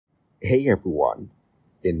Hey everyone!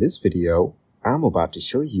 In this video, I'm about to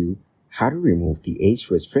show you how to remove the age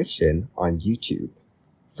restriction on YouTube.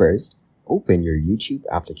 First, open your YouTube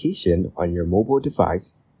application on your mobile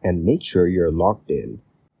device and make sure you're logged in.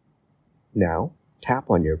 Now, tap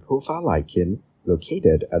on your profile icon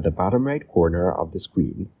located at the bottom right corner of the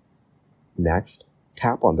screen. Next,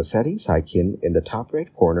 tap on the settings icon in the top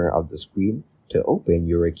right corner of the screen to open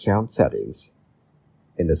your account settings.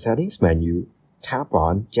 In the settings menu, tap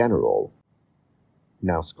on General.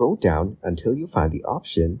 Now scroll down until you find the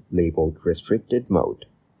option labeled Restricted Mode.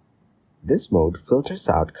 This mode filters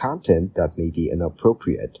out content that may be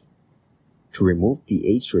inappropriate. To remove the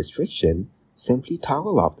age restriction, simply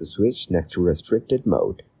toggle off the switch next to Restricted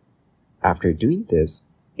Mode. After doing this,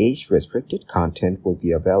 age-restricted content will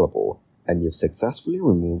be available and you've successfully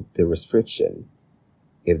removed the restriction.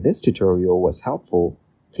 If this tutorial was helpful,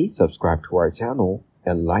 please subscribe to our channel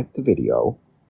and like the video.